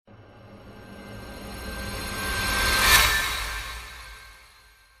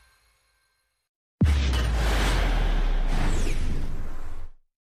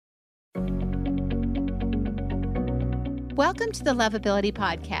Welcome to the Lovability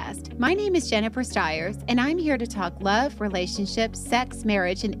Podcast. My name is Jennifer Stiers, and I'm here to talk love, relationships, sex,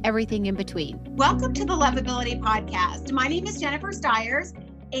 marriage, and everything in between. Welcome to the Lovability Podcast. My name is Jennifer Stiers,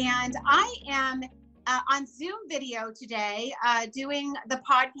 and I am on Zoom video today doing the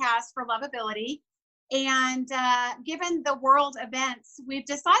podcast for Lovability. And given the world events, we've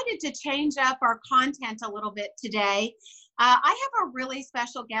decided to change up our content a little bit today. I have a really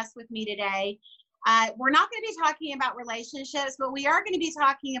special guest with me today. We're not going to be talking about relationships, but we are going to be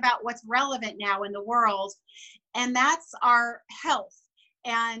talking about what's relevant now in the world, and that's our health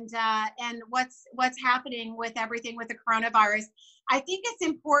and what's happening with everything with the coronavirus. I think it's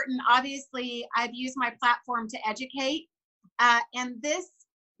important. Obviously, I've used my platform to educate, and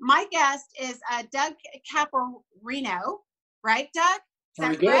my guest is Doug Caporrino, right, Doug? Is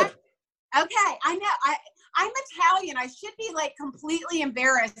that correct? Okay, I know. I'm Italian. I should be like completely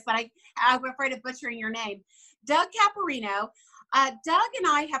embarrassed, but I'm afraid of butchering your name. Doug Caporrino. Doug and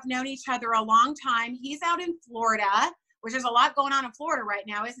I have known each other a long time. He's out in Florida, which there's a lot going on in Florida right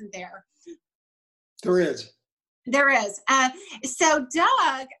now, isn't there? There is. There is. So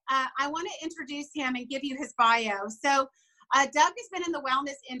Doug, I want to introduce him and give you his bio. So Doug has been in the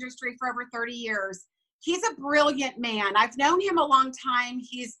wellness industry for over 30 years. He's a brilliant man. I've known him a long time.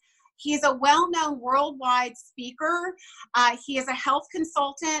 He's a well-known worldwide speaker. He is a health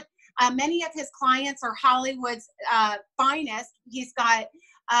consultant. Many of his clients are Hollywood's finest. He's got,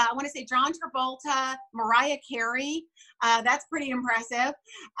 I want to say, John Travolta, Mariah Carey. That's pretty impressive.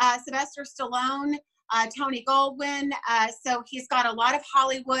 Sylvester Stallone, Tony Goldwyn. So he's got a lot of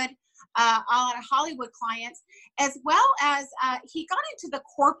Hollywood clients, as well as he got into the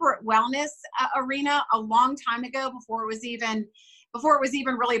corporate wellness arena a long time ago before it was even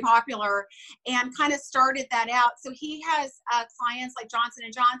really popular, and kind of started that out. So he has clients like Johnson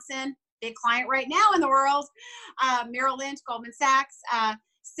 & Johnson, big client right now in the world, Merrill Lynch, Goldman Sachs.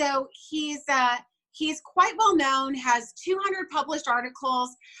 So he's quite well known, has 200 published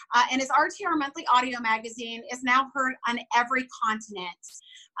articles, and his RTR Monthly Audio magazine is now heard on every continent.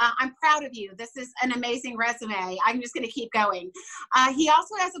 I'm proud of you. This is an amazing resume. I'm just going to keep going. He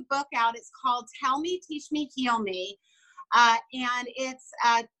also has a book out. It's called Tell Me, Teach Me, Heal Me. And it's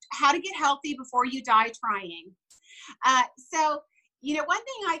how to get healthy before you die trying. So, one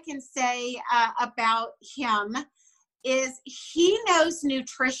thing I can say about him is he knows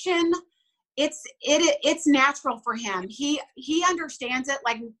nutrition. It's natural for him. He understands it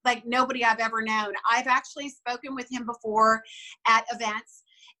like nobody I've ever known. I've actually spoken with him before at events,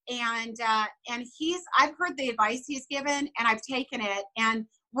 and I've heard the advice he's given, and I've taken it, and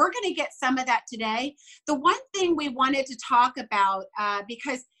we're going to get some of that today. The one thing we wanted to talk about,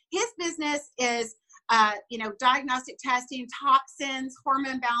 because his business is, diagnostic testing, toxins,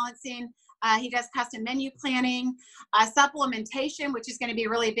 hormone balancing. He does custom menu planning, supplementation, which is going to be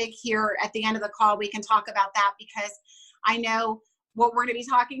really big here at the end of the call. We can talk about that because I know what we're going to be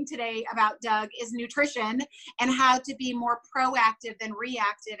talking today about, Doug, is nutrition and how to be more proactive than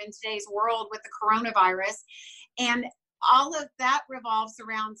reactive in today's world with the coronavirus. And all of that revolves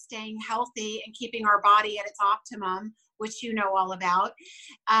around staying healthy and keeping our body at its optimum, which you know all about.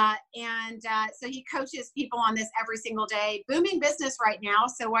 So he coaches people on this every single day. Booming business right now.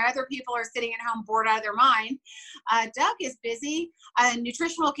 So while other people are sitting at home bored out of their mind, Doug is busy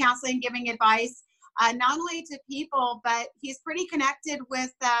nutritional counseling, giving advice, not only to people, but he's pretty connected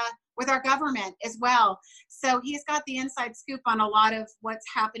with our government as well. So he's got the inside scoop on a lot of what's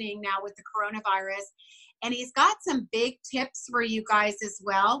happening now with the coronavirus. And he's got some big tips for you guys as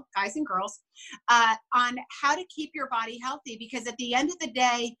well, guys and girls, on how to keep your body healthy. Because at the end of the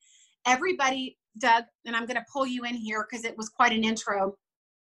day, everybody, Doug, and I'm going to pull you in here because it was quite an intro.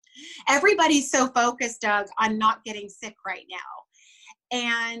 Everybody's so focused, Doug, on not getting sick right now.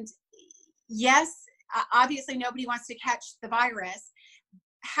 And yes, obviously nobody wants to catch the virus.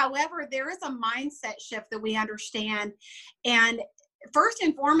 However, there is a mindset shift that we understand. And first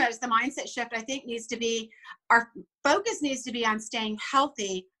and foremost, the mindset shift, I think, our focus needs to be on staying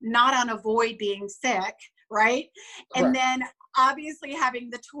healthy, not on avoid being sick, right? Correct. And then obviously having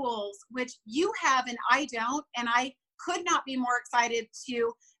the tools, which you have and I don't, and I could not be more excited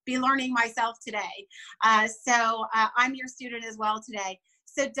to be learning myself today. So I'm your student as well today.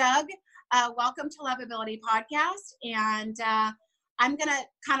 So Doug, welcome to Lovability Podcast. And I'm going to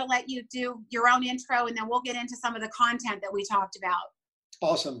kind of let you do your own intro, and then we'll get into some of the content that we talked about.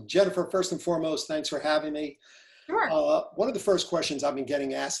 Awesome. Jennifer, first and foremost, thanks for having me. Sure. One of the first questions I've been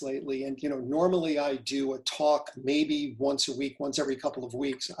getting asked lately, and normally I do a talk maybe once a week, once every couple of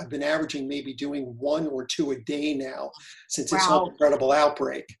weeks. I've been averaging maybe doing 1 or 2 a day now since this whole Wow. incredible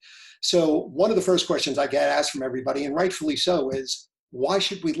outbreak. So one of the first questions I get asked from everybody, and rightfully so, is why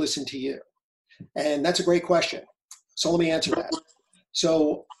should we listen to you? And that's a great question. So let me answer that.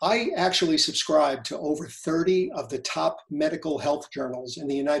 So I actually subscribe to over 30 of the top medical health journals in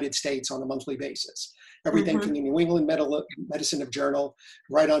the United States on a monthly basis. Everything from the New England Medicine Journal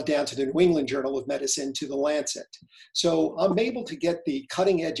right on down to the New England Journal of Medicine to the Lancet. So I'm able to get the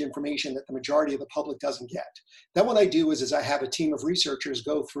cutting edge information that the majority of the public doesn't get. Then what I do is I have a team of researchers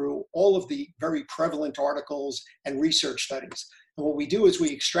go through all of the very prevalent articles and research studies. And what we do is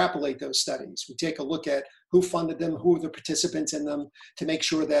we extrapolate those studies. We take a look at who funded them, who are the participants in them, to make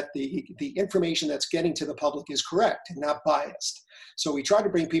sure that the information that's getting to the public is correct and not biased. So we try to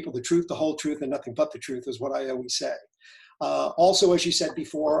bring people the truth, the whole truth, and nothing but the truth is what I always say. Also, as you said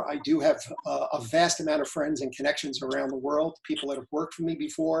before, I do have a vast amount of friends and connections around the world, people that have worked for me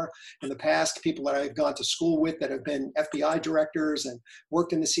before in the past, people that I've gone to school with that have been FBI directors and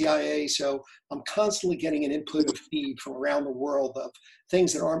worked in the CIA. So I'm constantly getting an input of feed from around the world of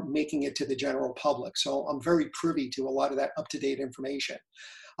things that aren't making it to the general public. So I'm very privy to a lot of that up-to-date information.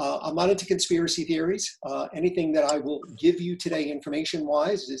 I'm not into conspiracy theories. Anything that I will give you today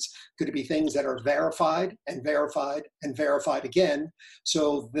information-wise is going to be things that are verified and verified and verified again,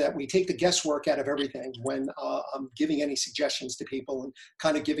 so that we take the guesswork out of everything when I'm giving any suggestions to people and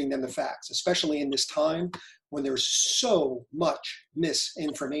kind of giving them the facts, especially in this time when there's so much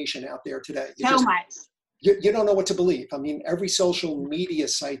misinformation out there today. So much. You don't know what to believe. I mean, every social media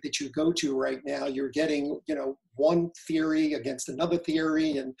site that you go to right now, you're getting, one theory against another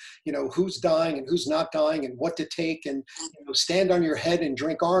theory, and, who's dying and who's not dying and what to take, and, stand on your head and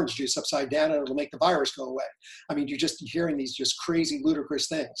drink orange juice upside down and it'll make the virus go away. I mean, you're just hearing these just crazy, ludicrous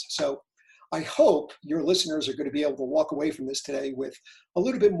things. So I hope your listeners are going to be able to walk away from this today with a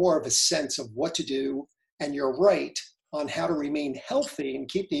little bit more of a sense of what to do. And you're right on how to remain healthy and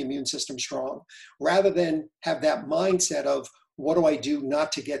keep the immune system strong, rather than have that mindset of, what do I do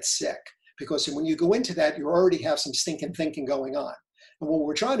not to get sick? Because when you go into that, you already have some stinking thinking going on. And what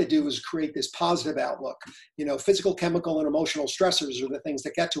we're trying to do is create this positive outlook. Physical, chemical, and emotional stressors are the things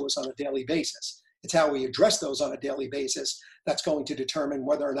that get to us on a daily basis. It's how we address those on a daily basis that's going to determine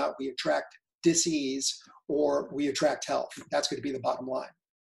whether or not we attract disease or we attract health. That's going to be the bottom line.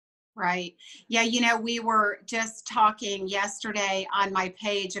 Right. Yeah. We were just talking yesterday on my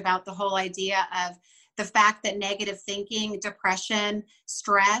page about the whole idea of the fact that negative thinking, depression,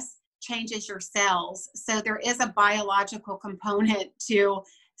 stress changes your cells. So there is a biological component to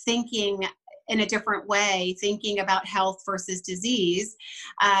thinking in a different way. Thinking about health versus disease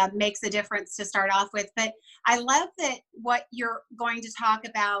makes a difference to start off with. But I love that what you're going to talk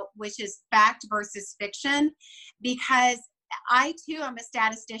about, which is fact versus fiction, because I too am a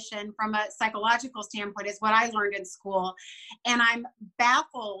statistician from a psychological standpoint, is what I learned in school. And I'm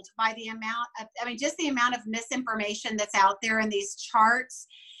baffled by the amount of, just the amount of misinformation that's out there in these charts.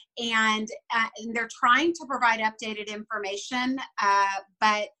 And they're trying to provide updated information,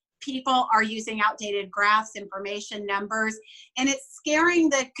 but people are using outdated graphs, information, numbers, and it's scaring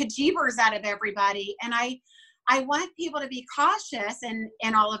the kajibers out of everybody. And I want people to be cautious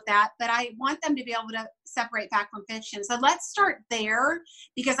and all of that, but I want them to be able to separate fact from fiction. So let's start there,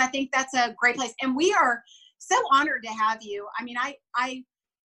 because I think that's a great place. And we are so honored to have you. I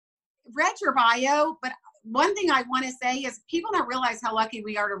read your bio, but one thing I want to say is people don't realize how lucky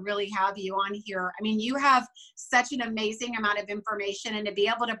we are to really have you on here. You have such an amazing amount of information, and to be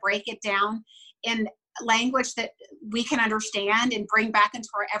able to break it down in language that we can understand and bring back into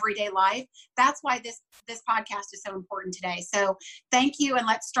our everyday life. That's why this podcast is so important today. So thank you. And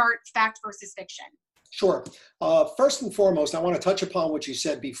let's start fact versus fiction. Sure. First and foremost, I want to touch upon what you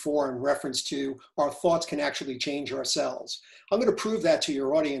said before in reference to our thoughts can actually change our cells. I'm going to prove that to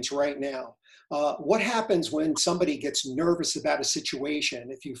your audience right now. What happens when somebody gets nervous about a situation?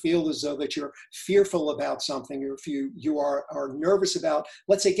 If you feel as though that you're fearful about something, or if you are nervous about,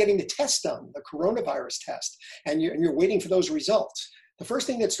 let's say, getting the test done, the coronavirus test, and you're waiting for those results, the first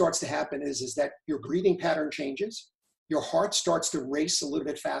thing that starts to happen is that your breathing pattern changes, your heart starts to race a little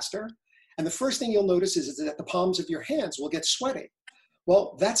bit faster, and the first thing you'll notice is that the palms of your hands will get sweaty.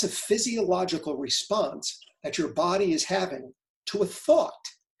 Well, that's a physiological response that your body is having to a thought.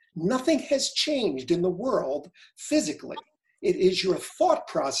 Nothing has changed in the world physically. It is your thought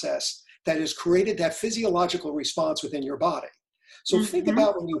process that has created that physiological response within your body. So think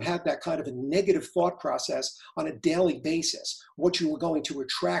about when you have that kind of a negative thought process on a daily basis, what you are going to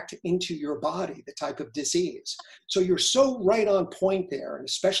attract into your body, the type of disease. So you're so right on point there, and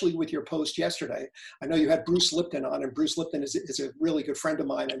especially with your post yesterday. I know you had Bruce Lipton on, and Bruce Lipton is a really good friend of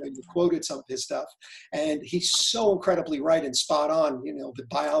mine. I know you quoted some of his stuff, and he's so incredibly right and spot on, the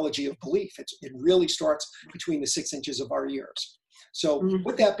biology of belief. It really starts between the 6 inches of our ears. So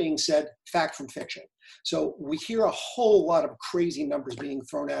with that being said, fact from fiction. So we hear a whole lot of crazy numbers being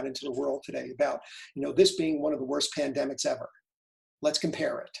thrown out into the world today about, this being one of the worst pandemics ever. Let's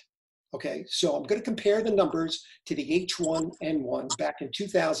compare it. Okay, so I'm going to compare the numbers to the H1N1 back in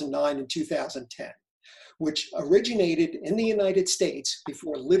 2009 and 2010, which originated in the United States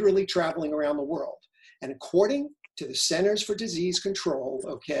before literally traveling around the world. And according to the Centers for Disease Control,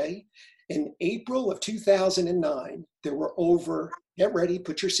 okay, in April of 2009, there were over, get ready,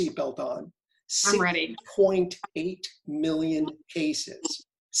 put your seatbelt on, 60.8 million cases.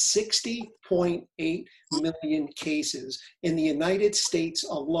 60.8 million cases in the United States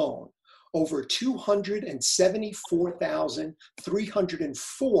alone. Over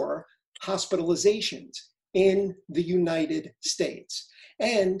 274,304 hospitalizations in the United States,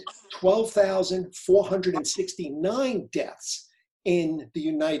 and 12,469 deaths in the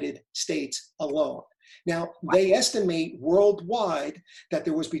United States alone. Now, they estimate worldwide that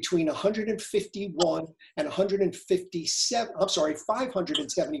there was between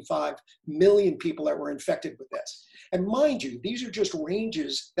 575 million people that were infected with this. And mind you, these are just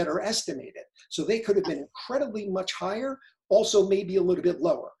ranges that are estimated. So they could have been incredibly much higher, also maybe a little bit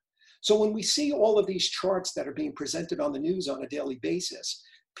lower. So when we see all of these charts that are being presented on the news on a daily basis,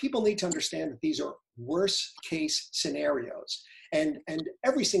 people need to understand that these are worst case scenarios. And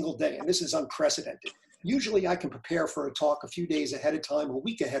every single day, and this is unprecedented, usually I can prepare for a talk a few days ahead of time, a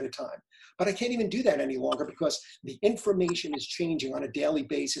week ahead of time, but I can't even do that any longer because the information is changing on a daily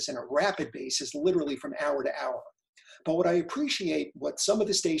basis and a rapid basis, literally from hour to hour. But what I appreciate, what some of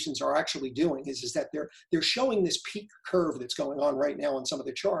the stations are actually doing is that they're showing this peak curve that's going on right now on some of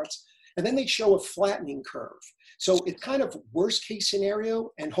the charts, and then they show a flattening curve. So it's kind of worst case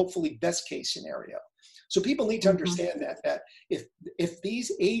scenario and hopefully best case scenario. So people need to understand that if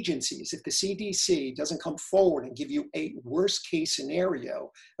these agencies, if the CDC doesn't come forward and give you a worst case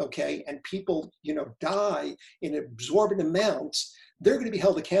scenario, okay, and people, die in absorbent amounts, they're going to be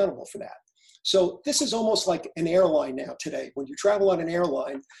held accountable for that. So this is almost like an airline now today. When you travel on an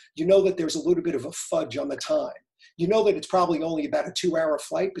airline, you know that there's a little bit of a fudge on the time. You know that it's probably only about a 2-hour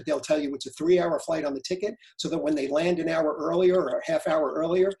flight, but they'll tell you it's a 3-hour flight on the ticket so that when they land an hour earlier or a half hour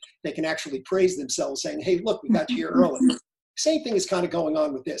earlier, they can actually praise themselves saying, hey, look, we got you here early. Same thing is kind of going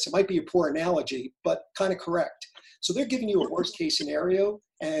on with this. It might be a poor analogy, but kind of correct. So they're giving you a worst case scenario,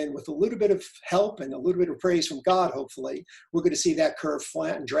 and with a little bit of help and a little bit of praise from God, hopefully, we're going to see that curve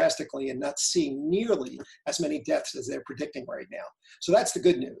flatten drastically and not see nearly as many deaths as they're predicting right now. So that's the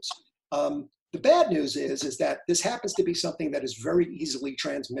good news. The bad news is that this happens to be something that is very easily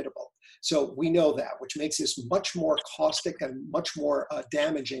transmittable. So we know that, which makes this much more caustic and much more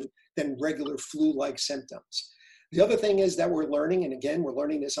damaging than regular flu-like symptoms. The other thing is that we're learning, and again, we're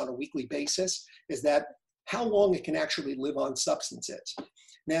learning this on a weekly basis, is that how long it can actually live on substances.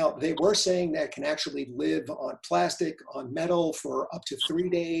 Now, they were saying that it can actually live on plastic, on metal for up to 3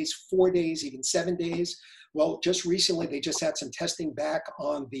 days, 4 days, even 7 days. Well, just recently, they just had some testing back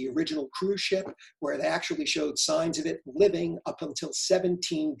on the original cruise ship where they actually showed signs of it living up until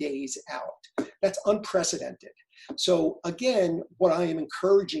 17 days out. That's unprecedented. So again, what I am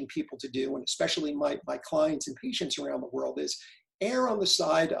encouraging people to do, and especially my clients and patients around the world, is err on the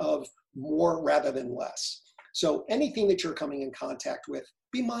side of more rather than less. So anything that you're coming in contact with,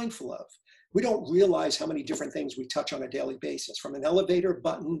 be mindful of. We don't realize how many different things we touch on a daily basis, from an elevator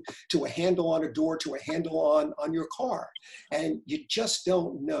button to a handle on a door to a handle on your car. And you just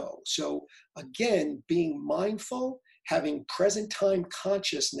don't know. So again, being mindful, having present time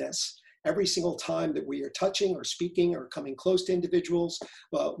consciousness every single time that we are touching or speaking or coming close to individuals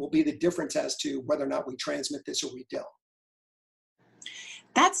will be the difference as to whether or not we transmit this or we don't.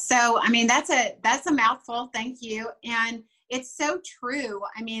 That's a mouthful. Thank you. And it's so true.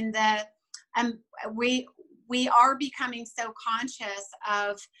 I mean, we are becoming so conscious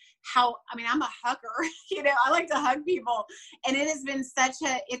of how, I'm a hugger, I like to hug people, and it's been such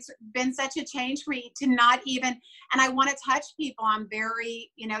a change for me to not even, and I want to touch people. I'm very,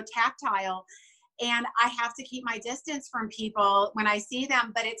 tactile, and I have to keep my distance from people when I see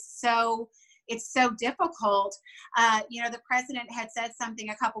them, but it's so difficult. The president had said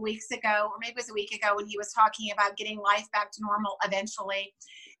something a couple weeks ago, or maybe it was a week ago, when he was talking about getting life back to normal eventually.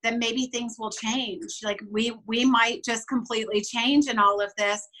 that maybe things will change. Like we might just completely change in all of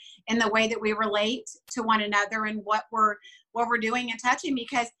this, in the way that we relate to one another and what we're doing and touching.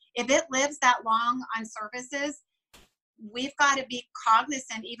 Because if it lives that long on surfaces, we've got to be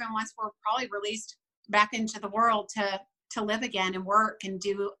cognizant, even once we're probably released back into the world, to live again and work and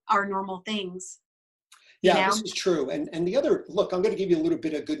do our normal things. Yeah, this is true. And the other, look, I'm going to give you a little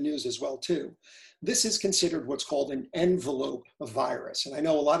bit of good news as well, too. This is considered what's called an envelope virus. And I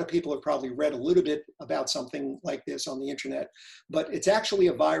know a lot of people have probably read a little bit about something like this on the internet, but it's actually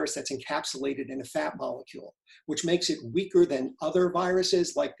a virus that's encapsulated in a fat molecule, which makes it weaker than other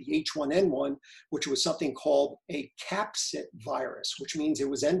viruses like the H1N1, which was something called a capsid virus, which means it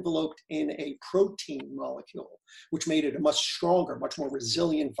was enveloped in a protein molecule, which made it a much stronger, much more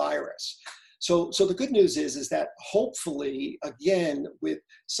resilient virus. So the good news is that hopefully, again, with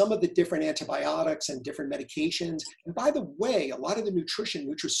some of the different antibiotics and different medications, and by the way, a lot of the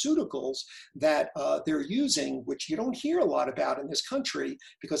nutraceuticals that they're using, which you don't hear a lot about in this country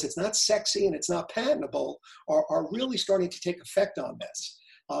because it's not sexy and it's not patentable, are really starting to take effect on this.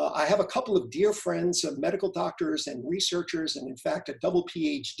 I have a couple of dear friends, medical doctors and researchers, and in fact, a double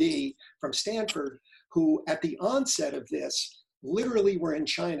PhD from Stanford, who at the onset of this, literally were in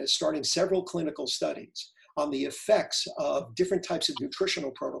China starting several clinical studies on the effects of different types of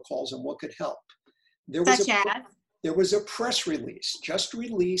nutritional protocols and what could help. There was a press release just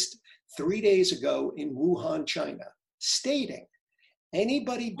released 3 days ago in Wuhan, China, stating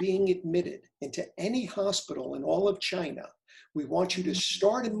anybody being admitted into any hospital in all of China, we want you to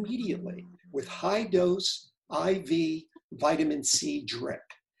start immediately with high dose IV vitamin C drip.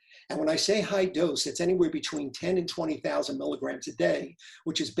 And when I say high dose, it's anywhere between 10 and 20,000 milligrams a day,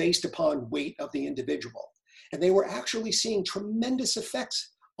 which is based upon weight of the individual. And they were actually seeing tremendous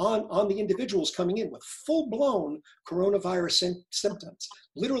effects on the individuals coming in with full-blown coronavirus symptoms,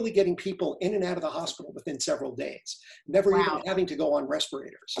 literally getting people in and out of the hospital within several days, never even having to go on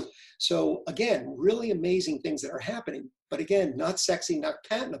respirators. So again, really amazing things that are happening, but again, not sexy, not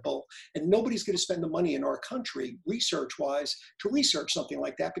patentable, and nobody's going to spend the money in our country, research-wise, to research something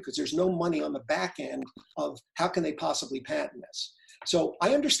like that because there's no money on the back end of how can they possibly patent this. So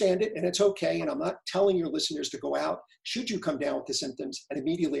I understand it, and it's okay, and I'm not telling your listeners to go out, should you come down with the symptoms, and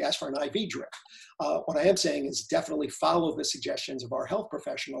immediately ask for an IV drip. What I am saying is definitely follow the suggestions of our health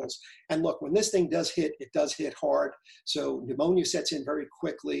professionals. And look, when this thing does hit, it does hit hard. So pneumonia sets in very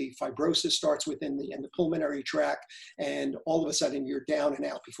quickly, fibrosis starts within the pulmonary tract, and all of a sudden you're down and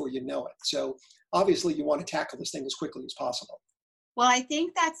out before you know it. So obviously you want to tackle this thing as quickly as possible. Well, I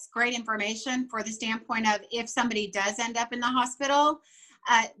think that's great information for the standpoint of if somebody does end up in the hospital,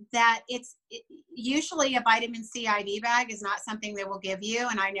 that usually a vitamin C IV bag is not something they will give you.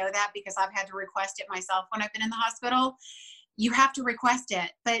 And I know that because I've had to request it myself when I've been in the hospital. You have to request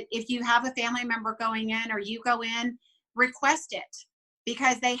it. But if you have a family member going in or you go in, request it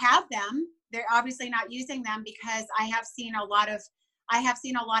because they have them. They're obviously not using them because I have seen a lot of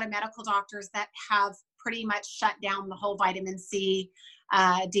medical doctors that have pretty much shut down the whole vitamin C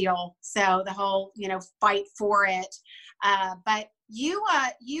deal. So the whole, fight for it. But you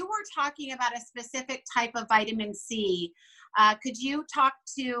were talking about a specific type of vitamin C. Could you talk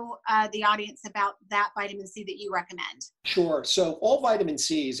to the audience about that vitamin C that you recommend? Sure. So all vitamin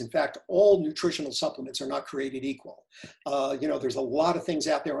Cs, in fact, all nutritional supplements are not created equal. There's a lot of things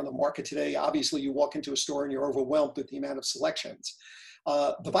out there on the market today. Obviously, you walk into a store and you're overwhelmed with the amount of selections.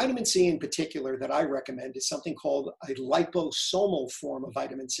 The vitamin C in particular that I recommend is something called a liposomal form of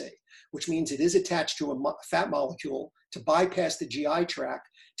vitamin C, which means it is attached to a fat molecule to bypass the GI tract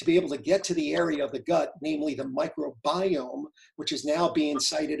to be able to get to the area of the gut, namely the microbiome, which is now being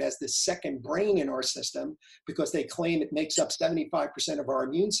cited as the second brain in our system because they claim it makes up 75% of our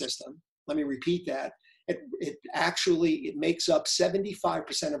immune system. Let me repeat that. It makes up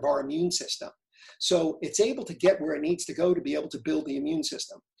 75% of our immune system. So it's able to get where it needs to go to be able to build the immune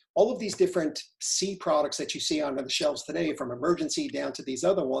system. All of these different C products that you see on the shelves today, from Emergency down to these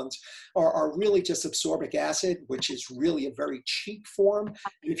other ones, are really just ascorbic acid, which is really a very cheap form.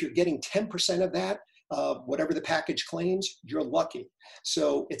 And if you're getting 10% of that, whatever the package claims, you're lucky.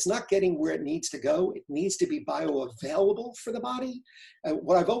 So it's not getting where it needs to go. It needs to be bioavailable for the body.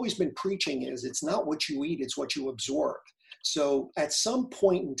 What I've always been preaching is it's not what you eat, it's what you absorb. So at some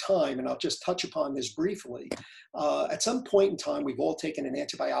point in time, and I'll just touch upon this briefly, at some point in time, we've all taken an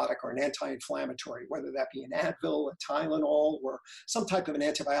antibiotic or an anti-inflammatory, whether that be an Advil, a Tylenol, or some type of an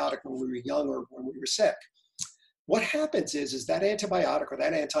antibiotic when we were young or when we were sick. What happens is that antibiotic or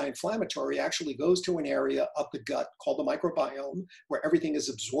that anti-inflammatory actually goes to an area of the gut called the microbiome, where everything is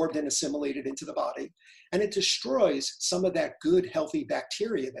absorbed and assimilated into the body, and it destroys some of that good, healthy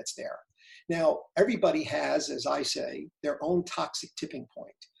bacteria that's there. Now, everybody has, as I say, their own toxic tipping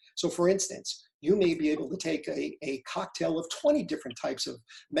point. So for instance, you may be able to take a cocktail of 20 different types of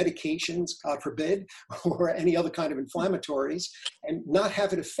medications, God forbid, or any other kind of inflammatories, and not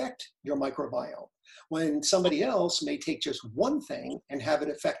have it affect your microbiome, when somebody else may take just one thing and have it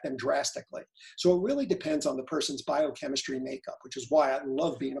affect them drastically. So it really depends on the person's biochemistry makeup, which is why I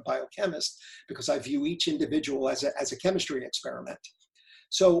love being a biochemist, because I view each individual as a chemistry experiment.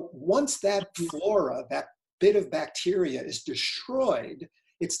 So once that flora, that bit of bacteria is destroyed,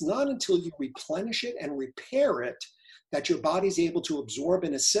 it's not until you replenish it and repair it that your body's able to absorb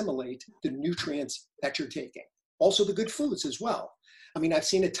and assimilate the nutrients that you're taking. Also the good foods as well. I mean, I've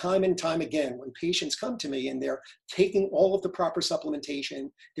seen it time and time again when patients come to me and they're taking all of the proper supplementation,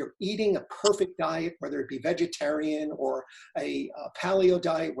 they're eating a perfect diet, whether it be vegetarian or a paleo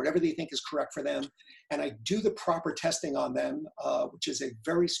diet, whatever they think is correct for them. And I do the proper testing on them, which is a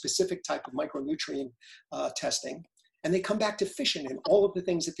very specific type of micronutrient testing. And they come back deficient in all of the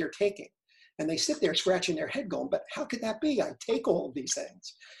things that they're taking. And they sit there scratching their head going, but how could that be? I take all of these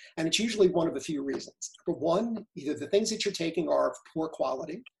things. And it's usually one of a few reasons. Number one, either the things that you're taking are of poor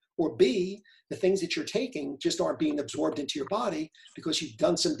quality, or B, the things that you're taking just aren't being absorbed into your body because you've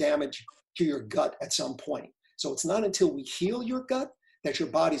done some damage to your gut at some point. So it's not until we heal your gut that your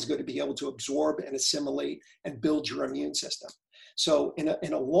body's going to be able to absorb and assimilate and build your immune system. So in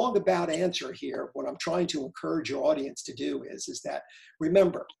a long about answer here, what I'm trying to encourage your audience to do is that,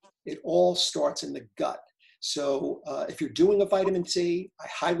 remember, it all starts in the gut. So if you're doing a vitamin C, I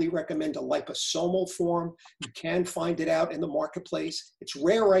highly recommend a liposomal form. You can find it out in the marketplace. It's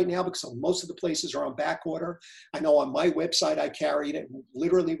rare right now because most of the places are on back order. I know on my website I carried it, and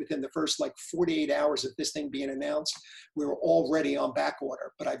literally within the first 48 hours of this thing being announced, we were already on back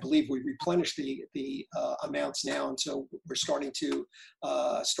order. But I believe we replenished the amounts now, and so we're starting to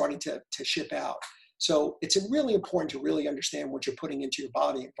ship out. So it's really important to really understand what you're putting into your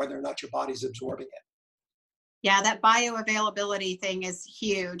body and whether or not your body's absorbing it. Yeah, that bioavailability thing is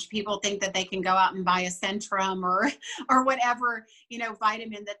huge. People think that they can go out and buy a Centrum or whatever,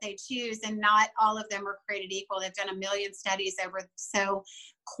 vitamin that they choose, and not all of them are created equal. They've done a million studies over. So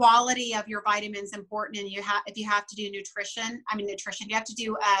quality of your vitamins important, and if you have to do nutrition, you have to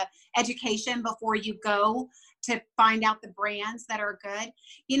do education before you go to find out the brands that are good.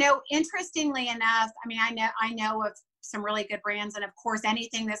 Interestingly enough, I know of some really good brands, and of course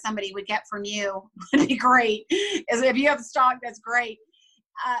anything that somebody would get from you would be great. If you have stock, that's great.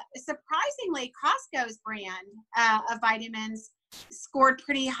 Surprisingly, Costco's brand of vitamins scored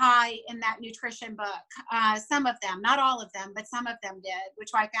pretty high in that nutrition book. Some of them, not all of them, but some of them did,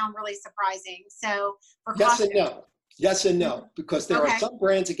 which I found really surprising. So for Costco, Yes and no, because there are some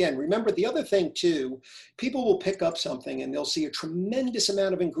brands, again, remember the other thing too, people will pick up something and they'll see a tremendous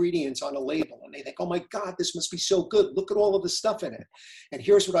amount of ingredients on a label and they think, oh my God, this must be so good. Look at all of the stuff in it. And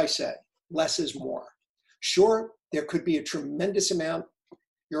here's what I say, less is more. Sure, there could be a tremendous amount.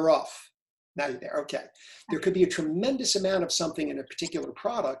 You're off. Now you're there. Okay. There could be a tremendous amount of something in a particular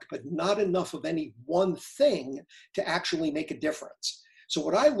product, but not enough of any one thing to actually make a difference. So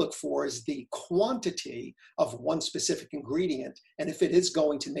what I look for is the quantity of one specific ingredient, and if it is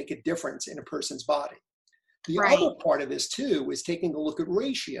going to make a difference in a person's body. The other part of this too is taking a look at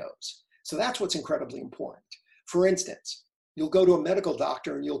ratios. So that's what's incredibly important. For instance, you'll go to a medical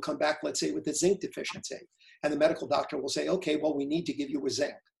doctor and you'll come back, let's say, with a zinc deficiency. And the medical doctor will say, okay, well, we need to give you a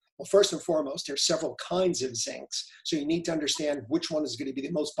zinc. Well, first and foremost, there's several kinds of zincs. So you need to understand which one is going to be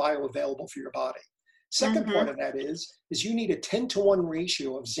the most bioavailable for your body. Second part of that is you need a 10-to-1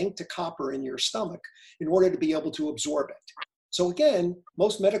 ratio of zinc to copper in your stomach in order to be able to absorb it. So again,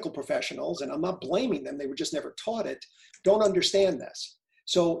 most medical professionals, and I'm not blaming them, they were just never taught it, don't understand this.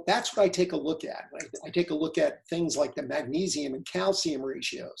 So that's what I take a look at. I take a look at things like the magnesium and calcium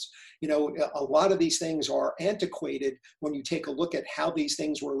ratios. A lot of these things are antiquated when you take a look at how these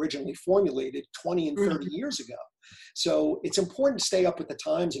things were originally formulated 20 and 30 years ago. So it's important to stay up with the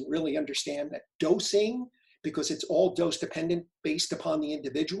times and really understand that dosing, because it's all dose dependent based upon the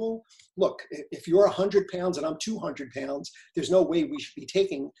individual. Look, if you're 100 pounds and I'm 200 pounds, there's no way we should be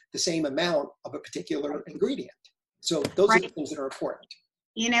taking the same amount of a particular ingredient. So those are the things that are important.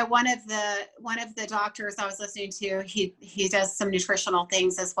 One of the doctors I was listening to, he does some nutritional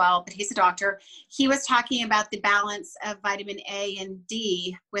things as well, but he's a doctor. He was talking about the balance of vitamin A and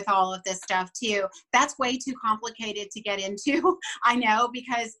D with all of this stuff too. That's way too complicated to get into. I know,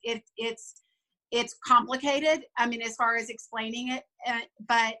 because it's it's complicated. I mean, as far as explaining it,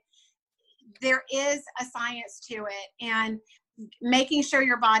 but there is a science to it, and making sure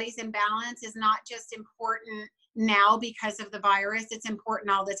your body's in balance is not just important now because of the virus, it's important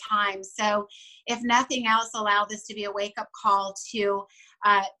all the time. So if nothing else, allow this to be a wake-up call to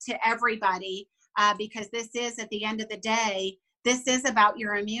everybody, because this is, at the end of the day, this is about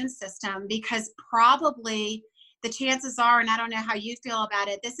your immune system, because probably the chances are, and I don't know how you feel about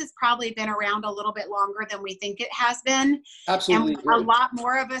it, this has probably been around a little bit longer than we think it has been. Absolutely. And a lot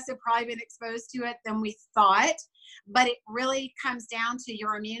more of us have probably been exposed to it than we thought. But it really comes down to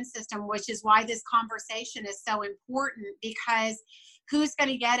your immune system, which is why this conversation is so important, because who's going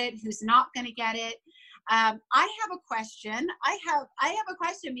to get it, who's not going to get it. I have a question. I have a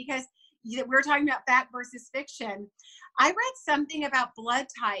question, because we're talking about fact versus fiction. I read something about blood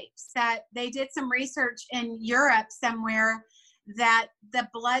types, that they did some research in Europe somewhere, that the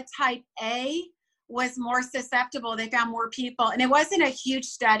blood type A was more susceptible. They found more people, and it wasn't a huge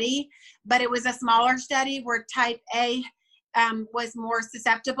study, but it was a smaller study where type A was more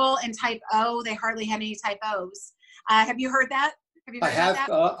susceptible, and type O, they hardly had any type O's. Have you heard that? Have you heard that?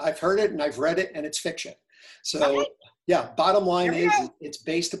 I've heard it, and I've read it, and it's fiction. So okay. Yeah, bottom line is it's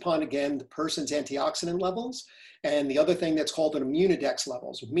based upon, again, the person's antioxidant levels, and the other thing that's called an immunodex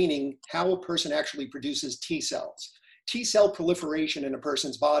levels, meaning how a person actually produces T cells. T cell proliferation in a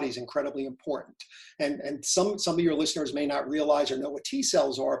person's body is incredibly important. And some of your listeners may not realize or know what T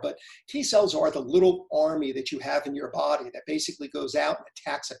cells are, but T cells are the little army that you have in your body that basically goes out and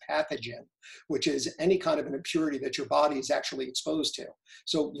attacks a pathogen, which is any kind of an impurity that your body is actually exposed to.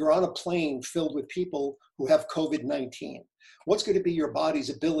 So you're on a plane filled with people who have COVID-19. What's going to be your body's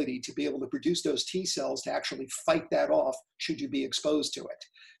ability to be able to produce those T cells to actually fight that off should you be exposed to it?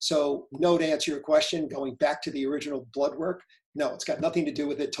 So no, to answer your question, going back to the original blood work, no, it's got nothing to do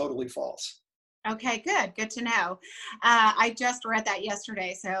with it, totally false. Okay, good to know. I just read that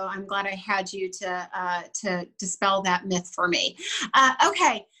yesterday, so I'm glad I had you to dispel that myth for me.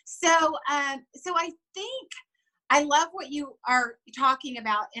 Okay, so I think I love what you are talking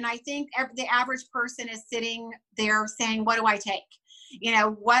about, and I think the average person is sitting there saying, "What do I take? You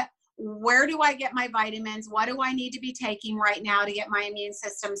know, where do I get my vitamins? What do I need to be taking right now to get my immune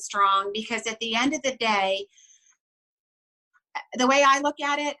system strong?" Because at the end of the day, the way I look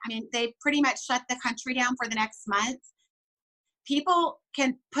at it, I mean, they pretty much shut the country down for the next month. People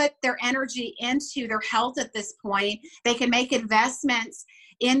can put their energy into their health at this point. They can make investments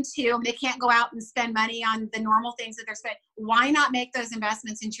into, they can't go out and spend money on the normal things that they're spending. Why not make those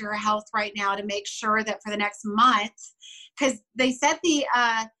investments into your health right now to make sure that for the next month, because they said the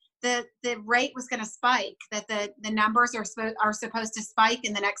rate was going to spike, that the numbers are supposed to spike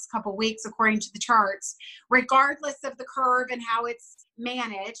in the next couple of weeks according to the charts, regardless of the curve and how it's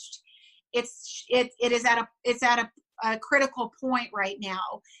managed. It is at a critical point right now.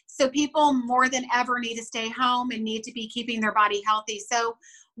 So people more than ever need to stay home and need to be keeping their body healthy. So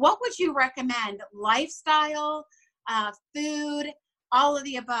what would you recommend? Lifestyle, food, all of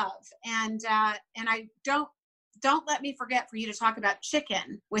the above. And I don't let me forget for you to talk about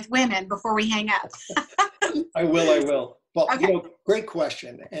chicken with women before we hang up. I will. Well, okay. Great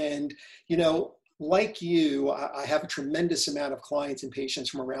question. And, like you, I have a tremendous amount of clients and patients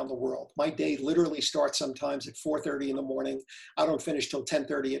from around the world. My day literally starts sometimes at 4:30 in the morning. I don't finish till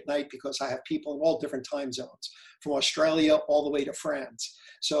 10:30 at night because I have people in all different time zones, from Australia all the way to France.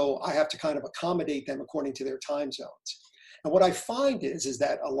 So I have to kind of accommodate them according to their time zones. And what I find is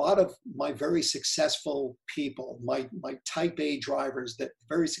that a lot of my very successful people, my type A drivers, that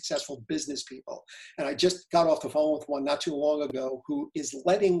very successful business people, and I just got off the phone with one not too long ago who is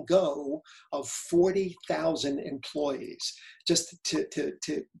letting go of 40,000 employees, just to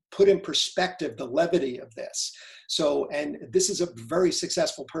put in perspective the levity of this. So, and this is a very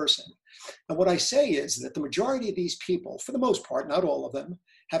successful person. And what I say is that the majority of these people, for the most part, not all of them,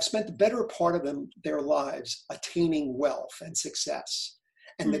 have spent the better part of their lives attaining wealth and success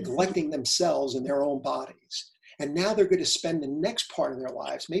and neglecting themselves and their own bodies. And now they're going to spend the next part of their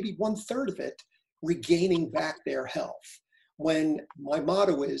lives, maybe 1/3 of it, regaining back their health. When my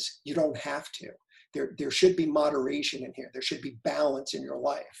motto is, you don't have to. There should be moderation in here. There should be balance in your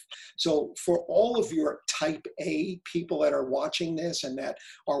life. So for all of your type A people that are watching this and that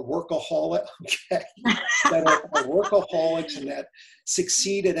are workaholic, that are workaholics and that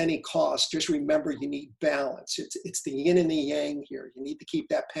succeed at any cost, just remember you need balance. It's the yin and the yang here. You need to keep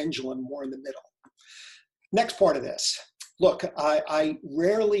that pendulum more in the middle. Next part of this. Look, I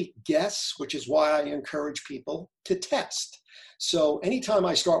rarely guess, which is why I encourage people to test. So anytime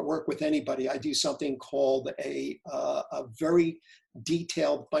I start work with anybody, I do something called a very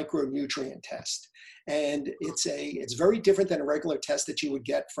detailed micronutrient test. And it's very different than a regular test that you would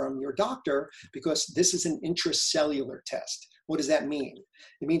get from your doctor, because this is an intracellular test. What does that mean?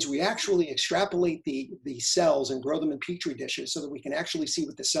 It means we actually extrapolate the cells and grow them in petri dishes so that we can actually see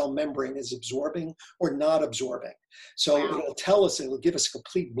what the cell membrane is absorbing or not absorbing. So it'll give us a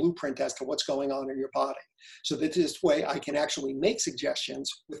complete blueprint as to what's going on in your body. So that this way I can actually make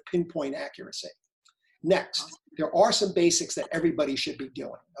suggestions with pinpoint accuracy. Next, there are some basics that everybody should be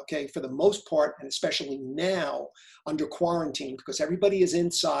doing, okay? For the most part, and especially now under quarantine, because everybody is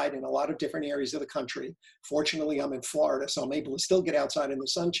inside in a lot of different areas of the country. Fortunately, I'm in Florida, so I'm able to still get outside in the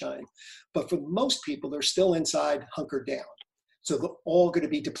sunshine. But for most people, they're still inside, hunkered down. So they're all going to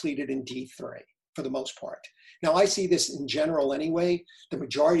be depleted in D3 for the most part. Now, I see this in general anyway. The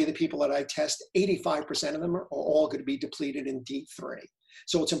majority of the people that I test, 85% of them are all going to be depleted in D3.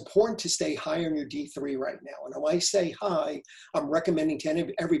 So it's important to stay high on your D3 right now. And when I say high, I'm recommending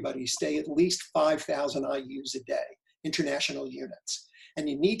to everybody stay at least 5,000 IUs a day, international units. And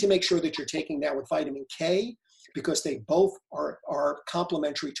you need to make sure that you're taking that with vitamin K, because they both are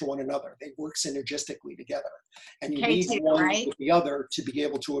complementary to one another. They work synergistically together. And you need one with the other to be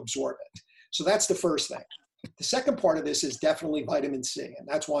able to absorb it. So that's the first thing. The second part of this is definitely vitamin C. And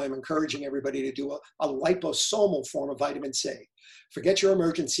that's why I'm encouraging everybody to do a liposomal form of vitamin C. Forget your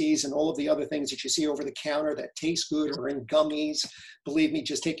emergencies and all of the other things that you see over the counter that taste good or in gummies. Believe me,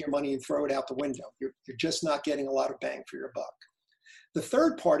 just take your money and throw it out the window. You're just not getting a lot of bang for your buck. The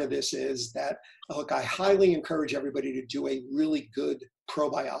third part of this is that, look, I highly encourage everybody to do a really good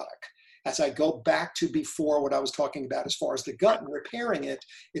probiotic. As I go back to before what I was talking about as far as the gut and repairing it,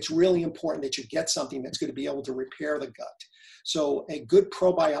 it's really important that you get something that's going to be able to repair the gut. So a good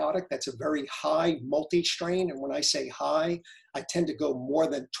probiotic that's a very high multi-strain, and when I say high, I tend to go more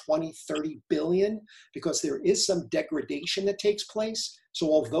than 20, 30 billion, because there is some degradation that takes place. So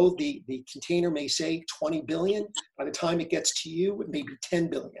although the container may say 20 billion, by the time it gets to you, it may be 10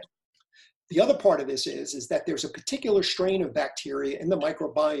 billion. The other part of this is that there's a particular strain of bacteria in the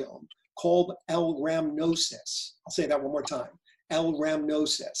microbiome called L. rhamnosus. I'll say that one more time. L.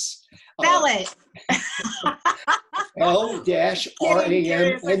 rhamnosus. Spell it. L-RAMNOSIS.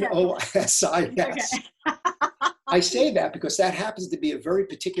 I say that because that happens to be a very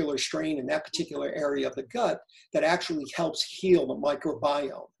particular strain in that particular area of the gut that actually helps heal the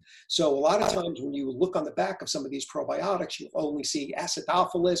microbiome. So a lot of times when you look on the back of some of these probiotics, you only see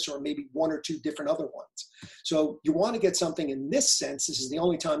acidophilus or maybe one or two different other ones. So you want to get something in this sense. This is the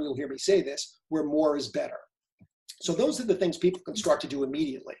only time you'll hear me say this, where more is better. So those are the things people can start to do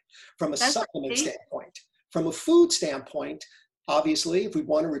immediately from a supplement standpoint. From a food standpoint, obviously, if we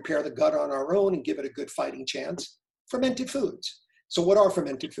want to repair the gut on our own and give it a good fighting chance, fermented foods. So what are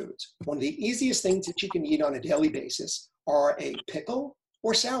fermented foods? One of the easiest things that you can eat on a daily basis are a pickle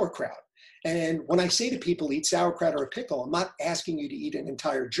or sauerkraut. And when I say to people, eat sauerkraut or a pickle, I'm not asking you to eat an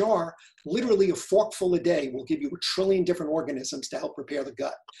entire jar. Literally a forkful a day will give you 1 trillion different organisms to help repair the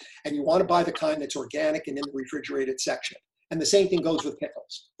gut. And you want to buy the kind that's organic and in the refrigerated section. And the same thing goes with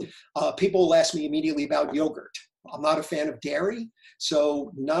pickles. People will ask me immediately about yogurt. I'm not a fan of dairy,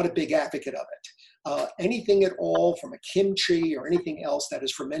 so not a big advocate of it. Anything at all from a kimchi or anything else that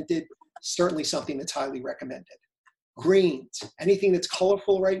is fermented, certainly something that's highly recommended. Greens, anything that's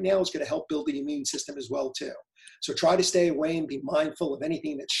colorful right now is going to help build the immune system as well too. So try to stay away and be mindful of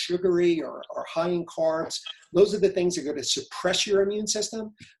anything that's sugary or high in carbs. Those are the things that are going to suppress your immune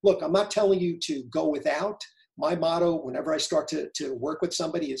system. Look, I'm not telling you to go without. My motto whenever I start to work with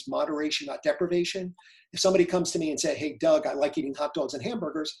somebody is moderation, not deprivation. If somebody comes to me and say, hey, Doug, I like eating hot dogs and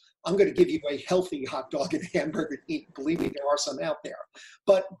hamburgers, I'm going to give you a healthy hot dog and hamburger to eat. Believe me, there are some out there.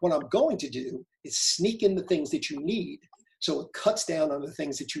 But what I'm going to do is sneak in the things that you need so it cuts down on the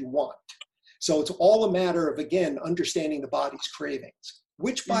things that you want. So it's all a matter of, again, understanding the body's cravings,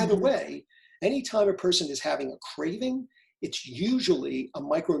 which, by the way, anytime a person is having a craving, it's usually a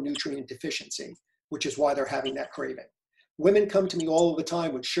micronutrient deficiency, which is why they're having that craving. Women come to me all of the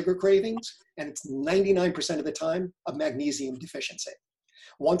time with sugar cravings, and it's 99% of the time a magnesium deficiency.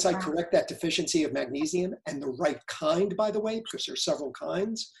 Once I correct that deficiency of magnesium, and the right kind, by the way, because there's several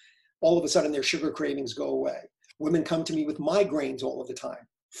kinds, all of a sudden their sugar cravings go away. Women come to me with migraines all of the time.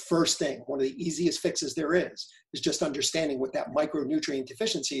 First thing, one of the easiest fixes there is just understanding what that micronutrient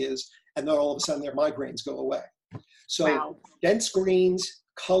deficiency is, and then all of a sudden their migraines go away. So dense greens,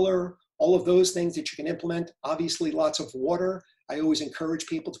 color, all of those things that you can implement. Obviously, lots of water. I always encourage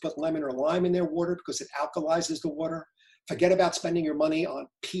people to put lemon or lime in their water because it alkalizes the water. Forget about spending your money on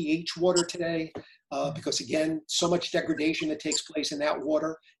pH water today. because again, so much degradation that takes place in that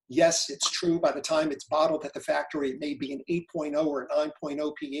water. Yes, it's true. By the time it's bottled at the factory, it may be an 8.0 or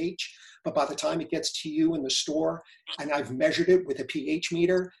 9.0 pH, but by the time it gets to you in the store, and I've measured it with a pH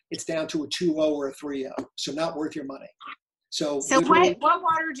meter, it's down to a 2.0 or a 3.0. So not worth your money. So what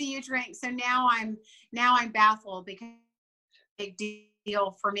water do you drink? So now I'm baffled because it's a big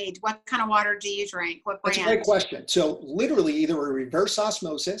deal for me. What kind of water do you drink? What brand? That's a great question. So literally either a reverse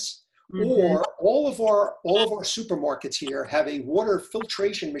osmosis, Mm-hmm. or all of our supermarkets here have a water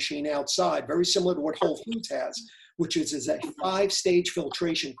filtration machine outside, very similar to what Whole Foods has, which is a 5-stage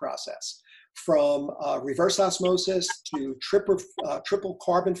filtration process, from reverse osmosis to triple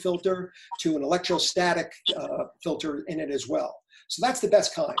carbon filter to an electrostatic filter in it as well. So that's the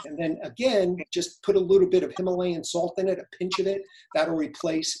best kind. And then again, just put a little bit of Himalayan salt in it, a pinch of it. That'll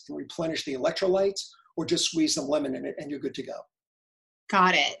replace and replenish the electrolytes, or just squeeze some lemon in it and you're good to go.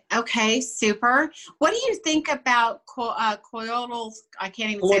 Got it. Okay, super. What do you think about colloidal? I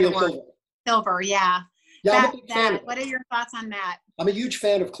can't even say the word. Silver. Yeah. Yeah, I'm a big fan of it. What are your thoughts on that? I'm a huge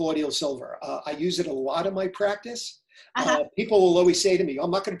fan of colloidal silver. I use it a lot in my practice. Uh-huh. People will always say to me,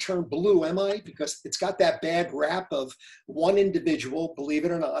 I'm not going to turn blue, am I? Because it's got that bad rap of one individual, believe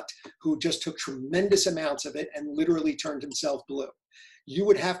it or not, who just took tremendous amounts of it and literally turned himself blue. You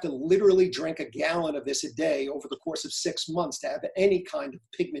would have to literally drink a gallon of this a day over the course of 6 months to have any kind of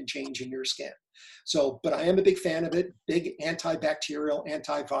pigment change in your skin. So, but I am a big fan of it, big antibacterial,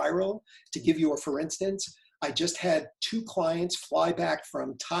 antiviral. To give you a for instance, I just had 2 clients fly back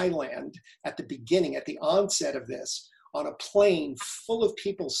from Thailand at the beginning, at the onset of this, on a plane full of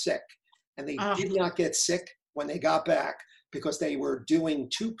people sick. And they did not get sick when they got back because they were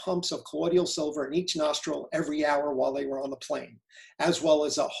doing 2 pumps of colloidal silver in each nostril every hour while they were on the plane, as well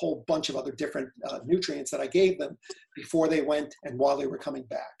as a whole bunch of other different nutrients that I gave them before they went and while they were coming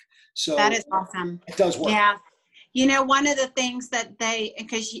back. So that is awesome. It does work. Yeah. You know, one of the things that they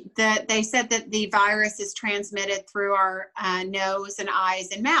said that the virus is transmitted through our nose and eyes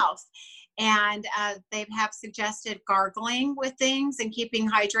and mouth. And they have suggested gargling with things and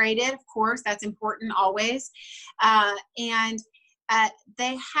keeping hydrated. Of course, that's important always. And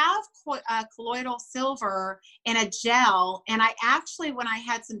they have colloidal silver in a gel. And I actually, when I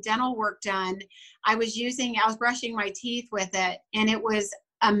had some dental work done, I was brushing my teeth with it, and it was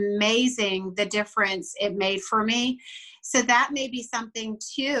amazing the difference it made for me. So that may be something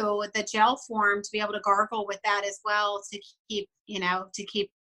too, the gel form, to be able to gargle with that as well, to keep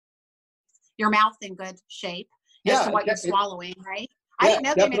your mouth in good shape as to what you're swallowing, right? Yeah, I didn't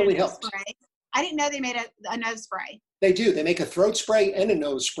know they made a nose helps. spray. I didn't know they made a nose spray. They do. They make a throat spray and a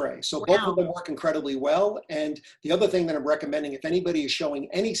nose spray. So both of them work incredibly well. And the other thing that I'm recommending, if anybody is showing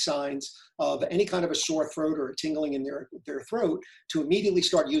any signs of any kind of a sore throat or a tingling in their throat, to immediately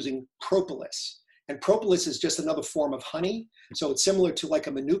start using propolis. And propolis is just another form of honey. So it's similar to like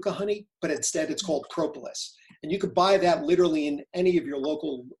a manuka honey, but instead it's called propolis. And you could buy that literally in any of your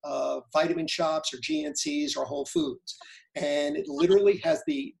local vitamin shops or GNCs or Whole Foods. And it literally has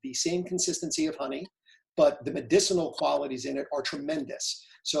the same consistency of honey, but the medicinal qualities in it are tremendous.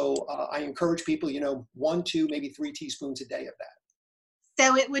 So I encourage people, 1, 2, maybe 3 teaspoons a day of that.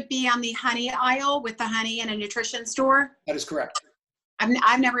 So it would be on the honey aisle with the honey in a nutrition store? That is correct.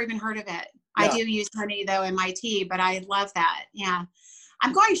 I've never even heard of it. Yeah. I do use honey though in my tea, but I love that. Yeah.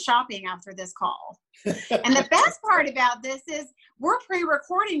 I'm going shopping after this call. And the best part about this is we're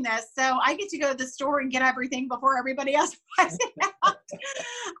pre-recording this, so I get to go to the store and get everything before everybody else finds it out.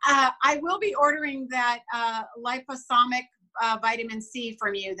 I will be ordering that liposomic vitamin C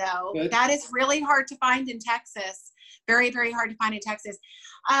from you, though. Good. That is really hard to find in Texas. Very, very hard to find in Texas.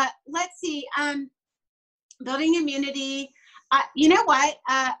 Let's see. Building immunity. You know what?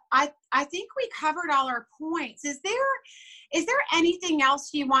 I think we covered all our points. Is there anything else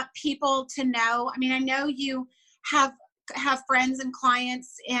you want people to know? I mean, I know you have friends and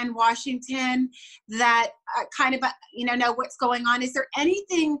clients in Washington that kind of know what's going on. Is there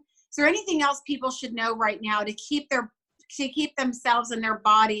anything else people should know right now to keep themselves and their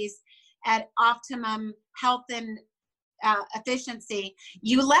bodies at optimum health and efficiency?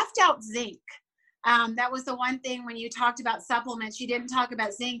 You left out zinc. That was the one thing when you talked about supplements, you didn't talk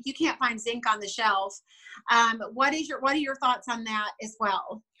about zinc. You can't find zinc on the shelf. What are your thoughts on that as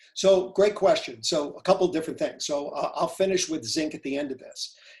well? So great question. So a couple of different things. So I'll finish with zinc at the end of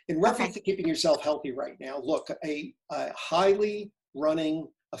this. In reference to keeping yourself healthy right now, look, a highly running,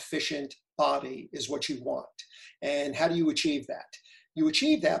 efficient body is what you want. And how do you achieve that? You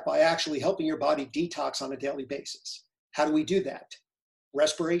achieve that by actually helping your body detox on a daily basis. How do we do that?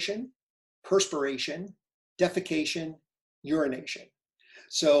 Respiration, perspiration, defecation, urination.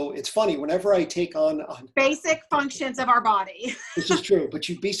 So it's funny, whenever I take on basic functions of our body. this is true, but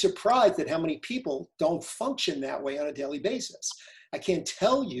you'd be surprised at how many people don't function that way on a daily basis. I can't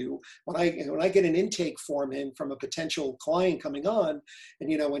tell you when I get an intake form in from a potential client coming on,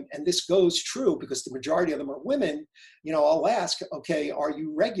 and and this goes true because the majority of them are women. I'll ask, okay, are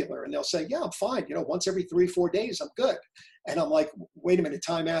you regular? And they'll say, yeah, I'm fine. Once every 3-4 days, I'm good. And I'm like, wait a minute,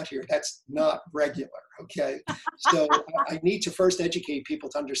 time out here. That's not regular. Okay. So I need to first educate people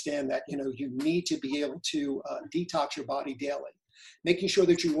to understand that, you need to be able to detox your body daily. Making sure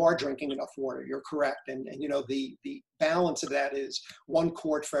that you are drinking enough water, you're correct. And the balance of that is 1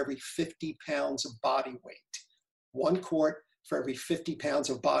 quart for every 50 pounds of body weight. 1 quart for every 50 pounds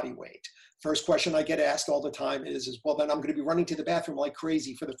of body weight. First question I get asked all the time is, well, then I'm going to be running to the bathroom like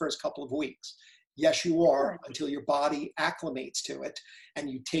crazy for the first couple of weeks. Yes, you are, until your body acclimates to it and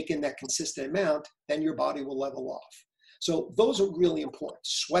you take in that consistent amount, then your body will level off. So those are really important.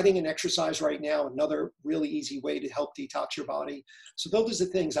 Sweating and exercise right now, another really easy way to help detox your body. So those are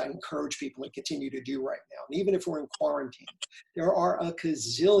the things I encourage people to continue to do right now. And even if we're in quarantine, there are a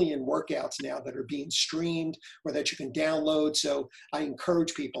gazillion workouts now that are being streamed or that you can download. So I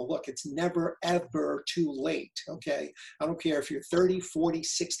encourage people, look, it's never, ever too late, okay? I don't care if you're 30, 40,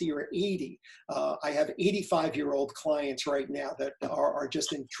 60, or 80. I have 85-year-old clients right now that are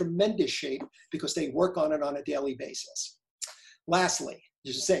just in tremendous shape because they work on it on a daily basis. Lastly,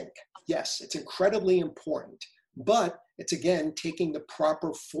 zinc. Yes, it's incredibly important, but it's again taking the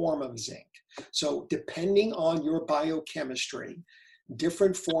proper form of zinc. So depending on your biochemistry,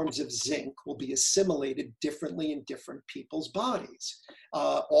 different forms of zinc will be assimilated differently in different people's bodies.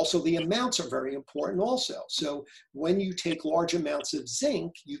 Also, the amounts are very important also. So when you take large amounts of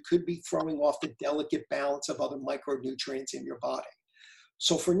zinc, you could be throwing off the delicate balance of other micronutrients in your body.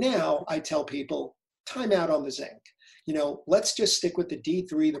 So for now, I tell people, time out on the zinc. Let's just stick with the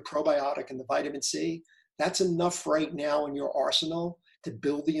D3, the probiotic, and the vitamin C. That's enough right now in your arsenal to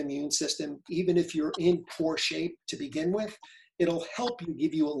build the immune system. Even if you're in poor shape to begin with, it'll help you,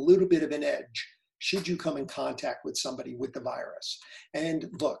 give you a little bit of an edge should you come in contact with somebody with the virus. And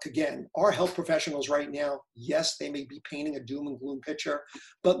look, again, our health professionals right now, yes, they may be painting a doom and gloom picture,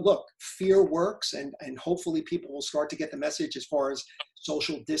 but look, fear works, and hopefully people will start to get the message as far as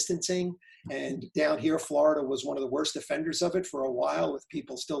social distancing. And down here, Florida was one of the worst offenders of it for a while, with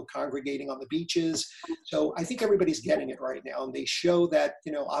people still congregating on the beaches. So I think everybody's getting it right now. And they show that,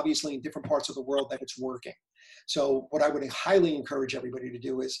 obviously in different parts of the world that it's working. So what I would highly encourage everybody to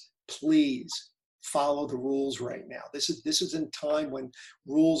do is please follow the rules right now. This is in time when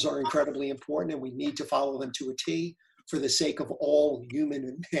rules are incredibly important and we need to follow them to a T for the sake of all human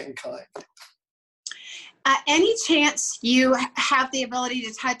and mankind. Any chance you have the ability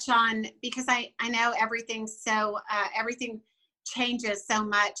to touch on, because I know everything changes so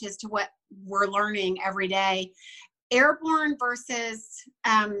much as to what we're learning every day, airborne versus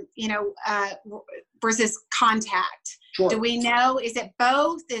versus contact. Sure. Do we know, is it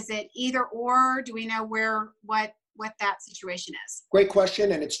both? Is it either or? Do we know what that situation is? Great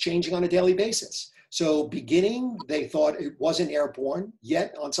question, and it's changing on a daily basis. So beginning, they thought it wasn't airborne,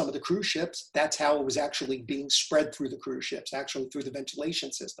 yet on some of the cruise ships, that's how it was actually being spread through the cruise ships, actually through the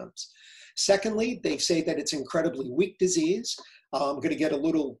ventilation systems. Secondly, they say that it's incredibly weak disease. I'm going to get a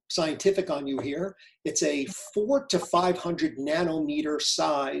little scientific on you here. It's a 400 to 500 nanometer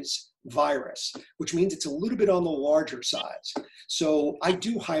size virus, which means it's a little bit on the larger size. So I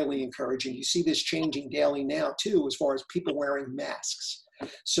do highly encourage, and you see this changing daily now too, as far as people wearing masks.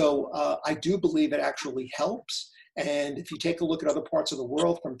 So I do believe it actually helps. And if you take a look at other parts of the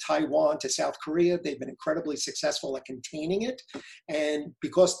world, from Taiwan to South Korea, they've been incredibly successful at containing it. And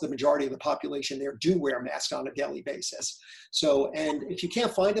because the majority of the population there do wear masks on a daily basis. So, and if you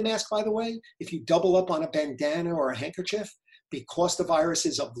can't find a mask, by the way, if you double up on a bandana or a handkerchief, because the virus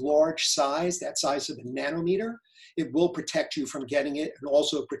is of large size, that size of a nanometer, it will protect you from getting it and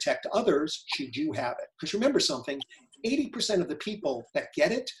also protect others should you have it. Because remember something, 80% of the people that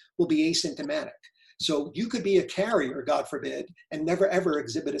get it will be asymptomatic. So you could be a carrier, God forbid, and never ever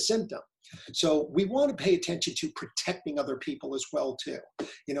exhibit a symptom. So we want to pay attention to protecting other people as well too.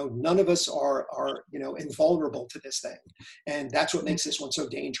 None of us are invulnerable to this thing. And that's what makes this one so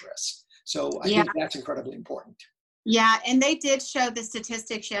dangerous. So I think that's incredibly important. Yeah, and they did show the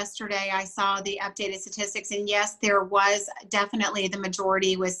statistics yesterday. I saw the updated statistics, and yes, there was definitely, the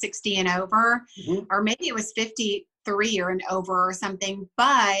majority was 60 and over, or maybe it was 53 or and over or something.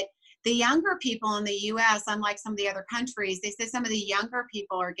 But the younger people in the U.S., unlike some of the other countries, they say some of the younger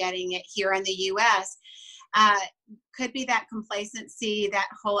people are getting it here in the U.S. Could be that complacency, that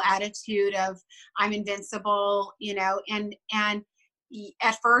whole attitude of I'm invincible, and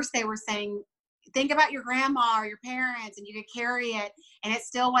at first they were saying, think about your grandma or your parents and you could carry it, and it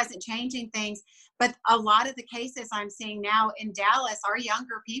still wasn't changing things. But a lot of the cases I'm seeing now in Dallas are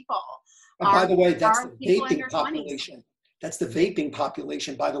younger people. And by the way, that's the people in vaping their 20s. population. That's the vaping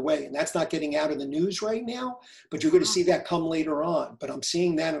population, by the way, and that's not getting out in the news right now, but you're going to see that come later on. But I'm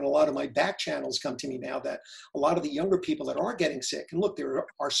seeing that in a lot of my back channels come to me now, that a lot of the younger people that are getting sick, and look, there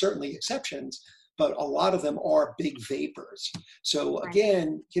are certainly exceptions, but a lot of them are big vapors. So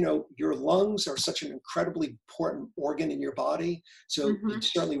again, you know, your lungs are such an incredibly important organ in your body, so you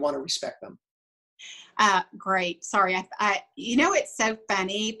certainly want to respect them. Great. Sorry. You know, it's so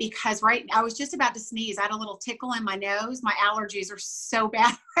funny because I was just about to sneeze. I had a little tickle in my nose. My allergies are so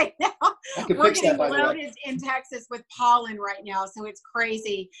bad right now. We're getting loaded in Texas with pollen right now. So it's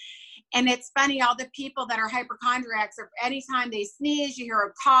crazy. And it's funny, all the people that are hypochondriacs, or anytime they sneeze, you hear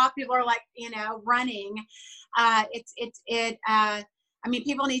a cough, people are like, you know, running. I mean,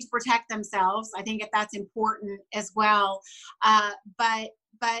 people need to protect themselves. I think that's important as well.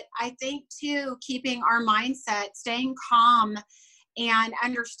 But I think too, keeping our mindset, staying calm, and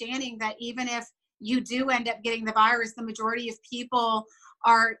understanding that even if you do end up getting the virus, the majority of people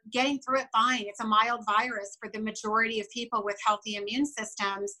are getting through it fine. It's a mild virus for the majority of people with healthy immune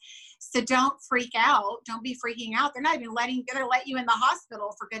systems. So don't freak out. Don't be freaking out. They're not even going to let you in the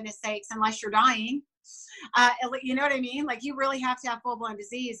hospital, for goodness sakes, unless you're dying. You know what I mean? Like, you really have to have full-blown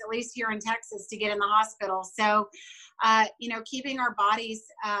disease, at least here in Texas, to get in the hospital. So, you know, keeping our bodies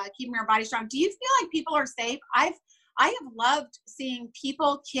strong. Do you feel like people are safe? I have loved seeing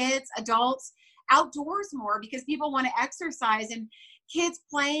people, kids, adults outdoors more, because people want to exercise, and kids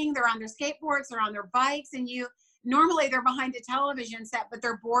playing, they're on their skateboards, they're on their bikes, and normally they're behind a television set, but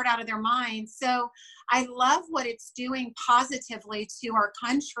they're bored out of their minds. So I love what it's doing positively to our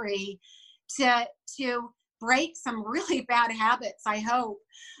country to break some really bad habits, I hope.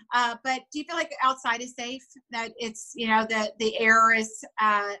 But do you feel like outside is safe, that it's, you know, the air is,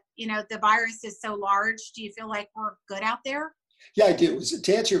 you know, the virus is so large? Do you feel like we're good out there? Yeah, I do.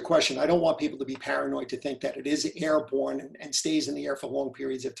 To answer your question, I don't want people to be paranoid to think that it is airborne and stays in the air for long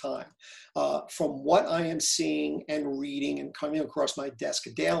periods of time. From what I am seeing and reading and coming across my desk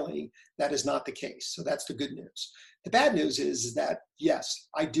daily, that is not the case. So that's the good news. The bad news is that, yes,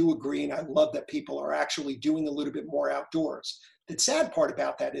 I do agree, and I love that people are actually doing a little bit more outdoors. The sad part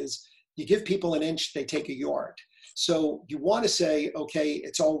about that is you give people an inch, they take a yard. So you want to say, okay,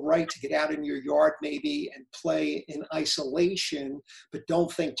 it's all right to get out in your yard maybe and play in isolation, but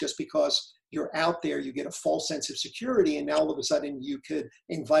don't think just because you're out there, you get a false sense of security, and now all of a sudden you could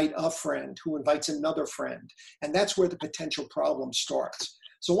invite a friend who invites another friend. And that's where the potential problem starts.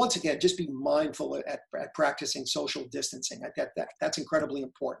 So once again, just be mindful at practicing social distancing. That's incredibly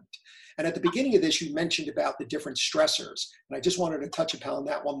important. And at the beginning of this, you mentioned about the different stressors. And I just wanted to touch upon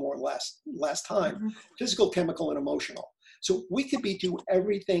that one more last time, physical, chemical, and emotional. So we could be doing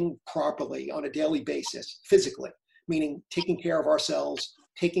everything properly on a daily basis, physically, meaning taking care of ourselves,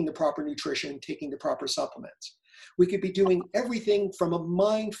 taking the proper nutrition, taking the proper supplements. We could be doing everything from a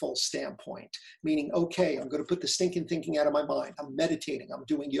mindful standpoint, meaning, okay, I'm going to put the stinking thinking out of my mind. I'm meditating, I'm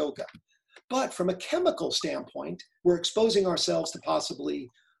doing yoga. But from a chemical standpoint, we're exposing ourselves to possibly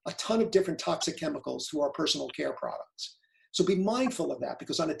a ton of different toxic chemicals through our personal care products. So be mindful of that,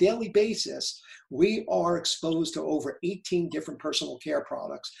 because on a daily basis, we are exposed to over 18 different personal care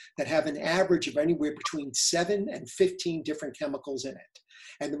products that have an average of anywhere between 7 and 15 different chemicals in it.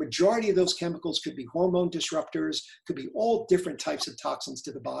 And the majority of those chemicals could be hormone disruptors, could be all different types of toxins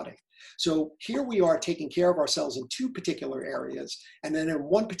to the body. So here we are taking care of ourselves in 2 particular areas. And then in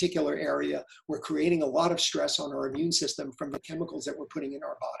one particular area, we're creating a lot of stress on our immune system from the chemicals that we're putting in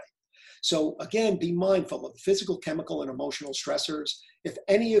our body. So again, be mindful of the physical, chemical, and emotional stressors. If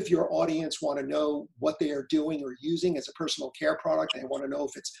any of your audience want to know what they are doing or using as a personal care product, and they want to know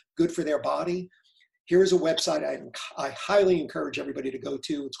if it's good for their body, here is a website I highly encourage everybody to go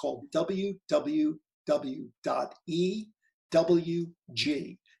to. It's called www.ewg,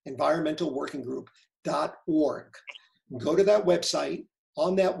 environmentalworkinggroup.org. Go to that website.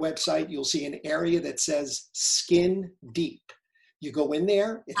 On that website, you'll see an area that says Skin Deep. You go in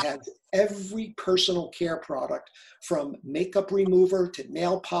there, it has every personal care product, from makeup remover to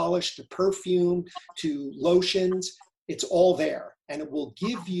nail polish to perfume to lotions. It's all there, and it will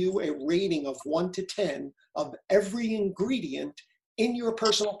give you a rating of 1 to 10 of every ingredient in your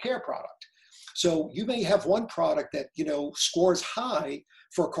personal care product. So you may have one product that, you know, scores high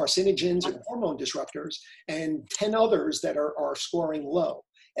for carcinogens and hormone disruptors, and 10 others that are scoring low.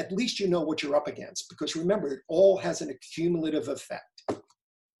 At least you know what you're up against, because remember, it all has an accumulative effect.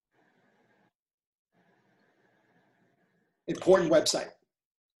 Important website.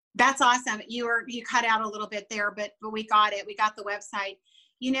 That's awesome. You cut out a little bit there, but we got it. We got the website.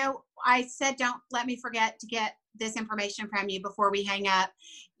 You know, I said, don't let me forget to get this information from you before we hang up.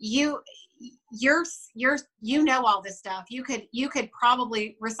 You know all this stuff. You could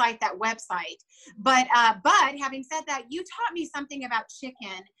probably recite that website. But having said that, you taught me something about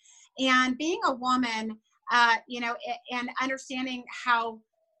chicken, and being a woman, and understanding how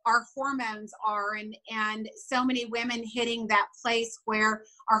our hormones are, and so many women hitting that place where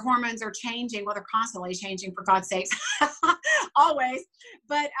our hormones are changing. Well, they're constantly changing, for God's sakes, always,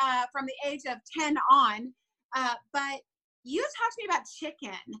 but from the age of 10 on. But you talked to me about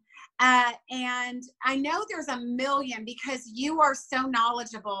chicken, and I know there's a million, because you are so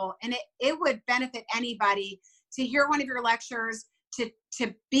knowledgeable, and it would benefit anybody to hear one of your lectures,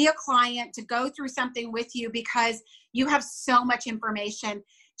 to be a client, to go through something with you, because you have so much information.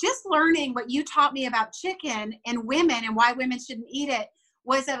 Just learning what you taught me about chicken and women and why women shouldn't eat it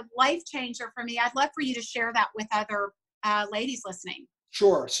was a life changer for me. I'd love for you to share that with other ladies listening.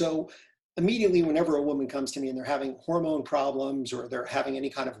 Sure. So immediately, whenever a woman comes to me and they're having hormone problems or they're having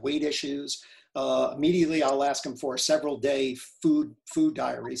any kind of weight issues, immediately I'll ask them for a several-day food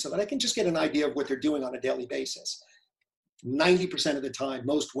diary so that I can just get an idea of what they're doing on a daily basis. 90% of the time,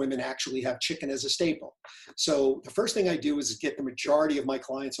 most women actually have chicken as a staple. So the first thing I do is get the majority of my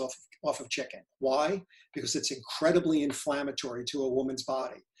clients off of chicken. Why? Because it's incredibly inflammatory to a woman's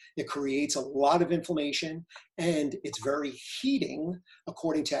body. It creates a lot of inflammation, and it's very heating,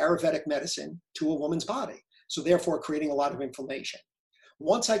 according to Ayurvedic medicine, to a woman's body. So therefore, creating a lot of inflammation.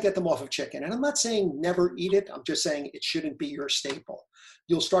 Once I get them off of chicken, and I'm not saying never eat it, I'm just saying it shouldn't be your staple,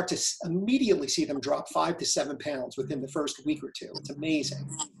 you'll start to immediately see them drop 5 to 7 pounds within the first week or two. It's amazing.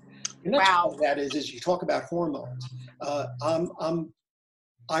 The next part of that is you talk about hormones. I'm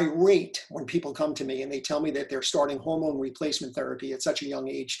irate when people come to me and they tell me that they're starting hormone replacement therapy at such a young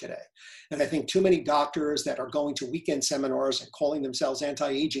age today. And I think too many doctors that are going to weekend seminars and calling themselves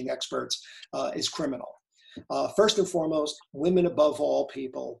anti-aging experts is criminal. First and foremost, women above all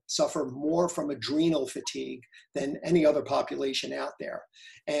people suffer more from adrenal fatigue than any other population out there.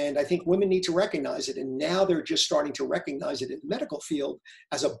 And I think women need to recognize it. And now they're just starting to recognize it in the medical field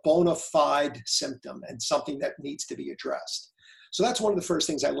as a bona fide symptom and something that needs to be addressed. So that's one of the first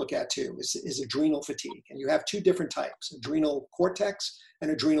things I look at too, is adrenal fatigue. And you have two different types, adrenal cortex and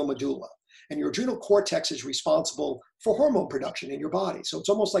adrenal medulla. And your adrenal cortex is responsible for hormone production in your body. So it's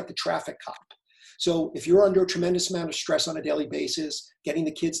almost like the traffic cop. So if you're under a tremendous amount of stress on a daily basis, getting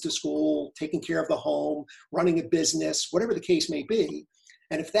the kids to school, taking care of the home, running a business, whatever the case may be,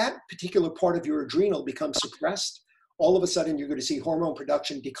 and if that particular part of your adrenal becomes suppressed, all of a sudden you're going to see hormone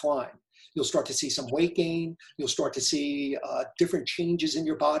production decline. You'll start to see some weight gain. You'll start to see different changes in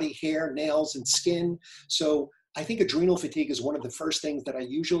your body, hair, nails, and skin. So I think adrenal fatigue is one of the first things that I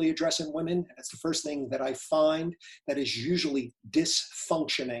usually address in women. And it's the first thing that I find that is usually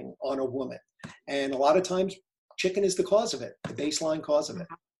dysfunctioning on a woman. And a lot of times, chicken is the cause of it, the baseline cause of it.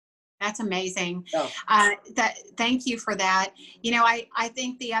 That's amazing. Yeah. Thank you for that. You know, I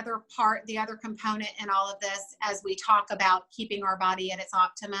think the other component in all of this, as we talk about keeping our body at its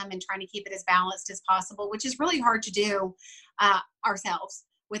optimum and trying to keep it as balanced as possible, which is really hard to do ourselves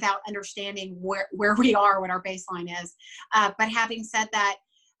without understanding where we are, what our baseline is. But having said that,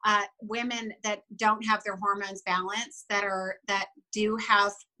 women that don't have their hormones balanced, that do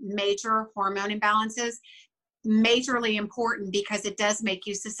have major hormone imbalances, majorly important, because it does make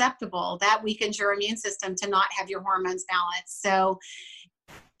you susceptible. That weakens your immune system to not have your hormones balanced. So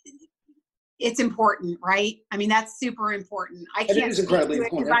it's important, right? I mean, that's super important. I can't speak to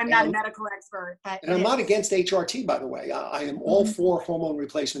it because I'm not a medical expert. And I'm not against HRT, by the way. I am all for hormone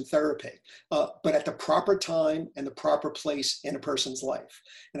replacement therapy, but at the proper time and the proper place in a person's life.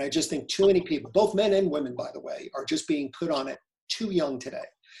 And I just think too many people, both men and women, by the way, are just being put on it too young today.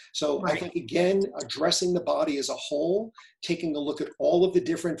 So I think, again, addressing the body as a whole, taking a look at all of the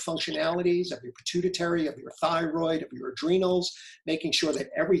different functionalities of your pituitary, of your thyroid, of your adrenals, making sure that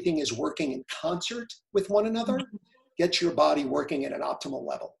everything is working in concert with one another, gets your body working at an optimal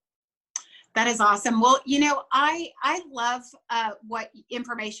level. That is awesome. Well, you know, I love what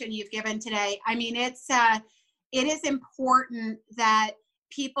information you've given today. I mean, it is important that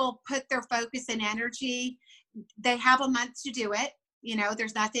people put their focus and energy. They have a month to do it. You know,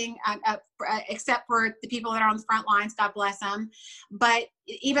 there's nothing except for the people that are on the front lines, God bless them. But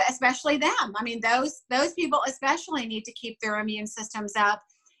even especially them, I mean, those people especially need to keep their immune systems up.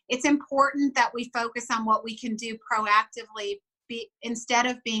 It's important that we focus on what we can do proactively instead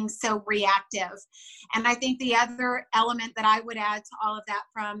of being so reactive. And I think the other element that I would add to all of that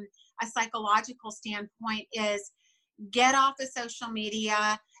from a psychological standpoint is get off of social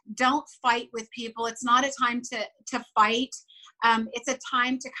media. Don't fight with people. It's not a time to fight. It's a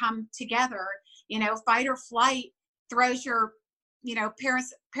time to come together. Fight or flight throws your,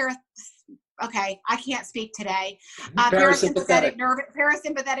 okay, I can't speak today. Parasympathetic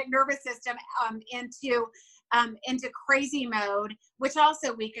nervous system into crazy mode, which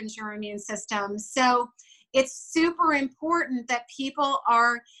also weakens your immune system. So it's super important that people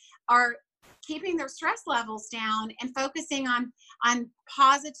are keeping their stress levels down and focusing on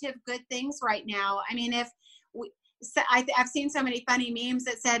positive, good things right now. I mean, I've seen so many funny memes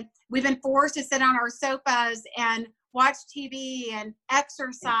that said we've been forced to sit on our sofas and watch TV and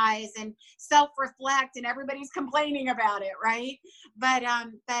exercise and self-reflect, and everybody's complaining about it, right? But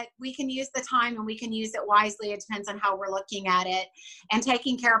we can use the time, and we can use it wisely. It depends on how we're looking at it, and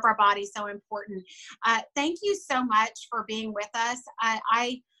taking care of our body is so important. Thank you so much for being with us.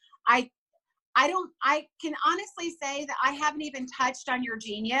 I can honestly say that I haven't even touched on your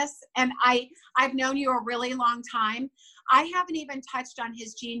genius, and I've known you a really long time. I haven't even touched on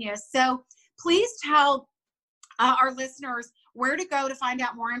his genius. So please tell our listeners where to go to find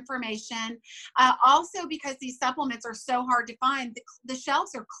out more information. Also, because these supplements are so hard to find, the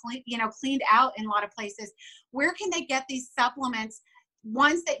shelves are cleaned out in a lot of places. Where can they get these supplements?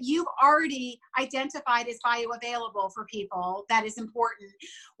 Ones that you've already identified as bioavailable for people. That is important.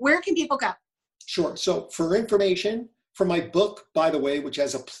 Where can people go? Sure. So for information, for my book, by the way, which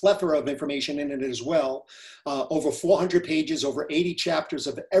has a plethora of information in it as well, over 400 pages, over 80 chapters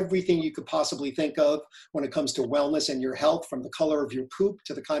of everything you could possibly think of when it comes to wellness and your health, from the color of your poop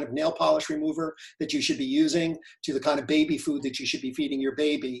to the kind of nail polish remover that you should be using to the kind of baby food that you should be feeding your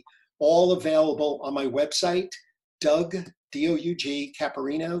baby, all available on my website, Doug, D-O-U-G,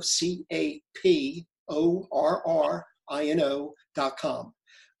 Caporrino, CAPORRINO.com.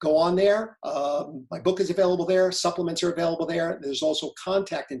 Go on there. My book is available there. Supplements are available there. There's also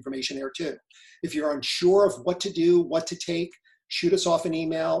contact information there too. If you're unsure of what to do, what to take, shoot us off an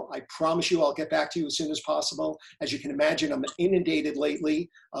email. I promise you I'll get back to you as soon as possible. As you can imagine, I'm inundated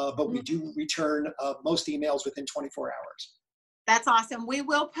lately, but we do return most emails within 24 hours. That's awesome. We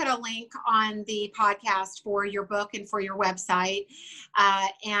will put a link on the podcast for your book and for your website,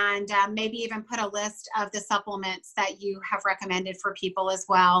 and maybe even put a list of the supplements that you have recommended for people as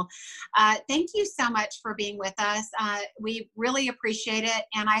well. Thank you so much for being with us. We really appreciate it,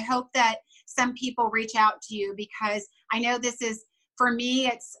 and I hope that some people reach out to you, because I know this is, for me,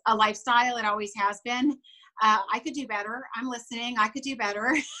 it's a lifestyle. It always has been. I could do better. I'm listening. I could do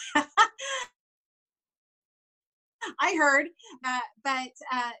better. I heard, but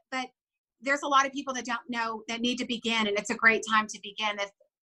there's a lot of people that don't know, that need to begin, and it's a great time to begin.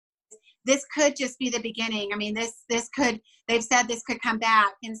 This could just be the beginning. I mean, they've said this could come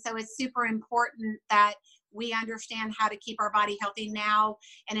back, and so it's super important that we understand how to keep our body healthy now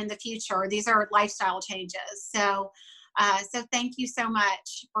and in the future. These are lifestyle changes. So thank you so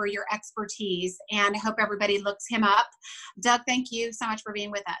much for your expertise, and I hope everybody looks him up. Doug, thank you so much for being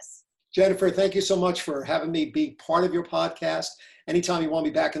with us. Jennifer, thank you so much for having me be part of your podcast. Anytime you want me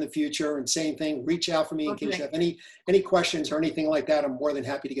back in the future, and same thing, reach out for me in case you have any questions or anything like that. I'm more than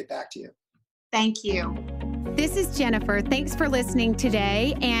happy to get back to you. Thank you. This is Jennifer. Thanks for listening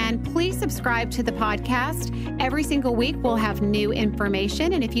today, and please subscribe to the podcast. Every single week we'll have new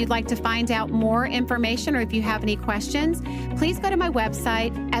information, and if you'd like to find out more information, or if you have any questions, please go to my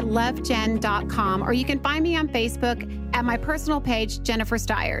website at lovejen.com, or you can find me on Facebook at my personal page, Jennifer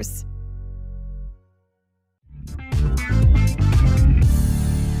Stiers.